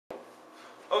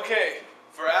Okay,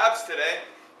 for abs today,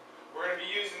 we're going to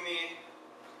be using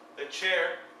the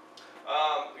chair.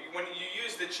 When you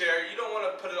use the chair, you don't want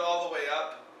to put it all the way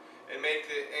up and make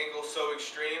the angle so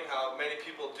extreme, how many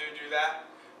people do that.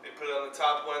 They put it on the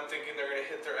top one thinking they're going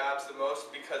to hit their abs the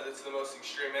most because it's the most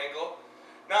extreme angle.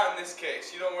 Not in this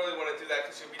case. You don't really want to do that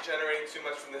because you'll be generating too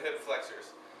much from the hip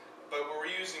flexors. But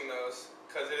we're using those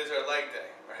because it is our leg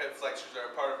day. Our hip flexors are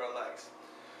a part of our legs.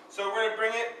 So we're going to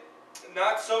bring it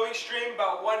not so extreme,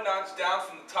 about 1 notch down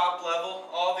from the top level.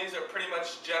 All these are pretty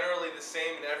much generally the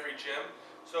same in every gym.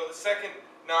 So the second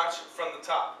notch from the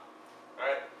top.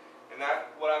 Alright? And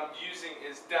that, what I'm using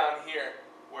is down here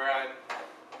where I'm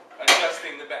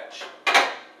adjusting the bench.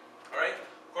 Alright?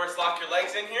 Of course, lock your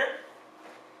legs in here.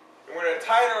 And we're going to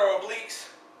tighten our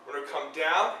obliques. We're going to come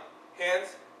down,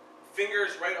 hands,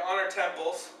 fingers right on our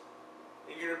temples.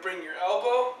 And you're going to bring your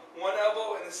elbow, one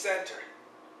elbow in the center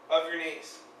of your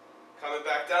knees. Coming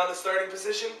back down to starting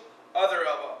position, other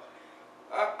elbow.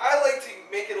 I like to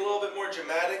make it a little bit more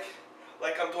dramatic,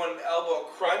 like I'm doing an elbow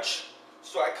crunch.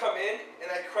 So I come in and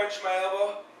I crunch my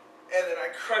elbow, and then I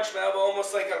crunch my elbow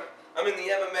almost like I'm in the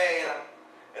MMA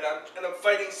and I'm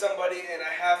fighting somebody, and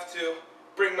I have to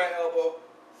bring my elbow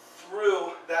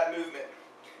through that movement.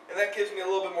 And that gives me a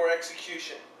little bit more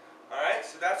execution. Alright,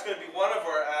 so that's going to be one of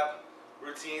our ab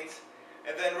routines.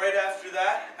 And then right after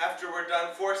that, after we're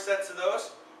done 4 sets of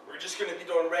those, we're just going to be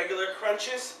doing regular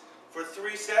crunches for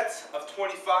 3 sets of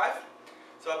 25.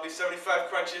 So that'll be 75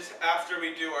 crunches after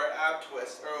we do our ab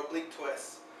twists, or oblique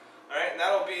twists. Alright, and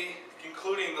that'll be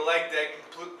concluding the leg day,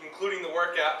 concluding the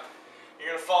workout. You're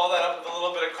going to follow that up with a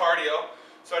little bit of cardio.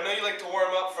 So I know you like to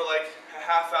warm up for like a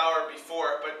half hour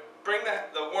before, but bring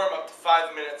the warm up to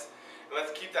 5 minutes. And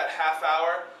let's keep that half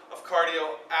hour of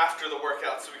cardio after the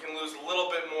workout so we can lose a little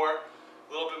bit more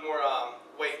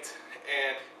weight.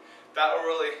 And that will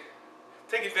really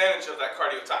take advantage of that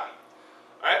cardio time.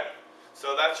 Alright,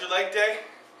 so that's your leg day.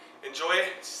 Enjoy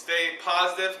it, stay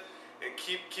positive, and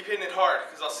keep hitting it hard,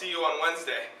 because I'll see you on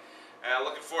Wednesday. And I'm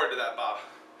looking forward to that, Bob.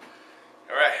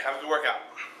 Alright, have a good workout.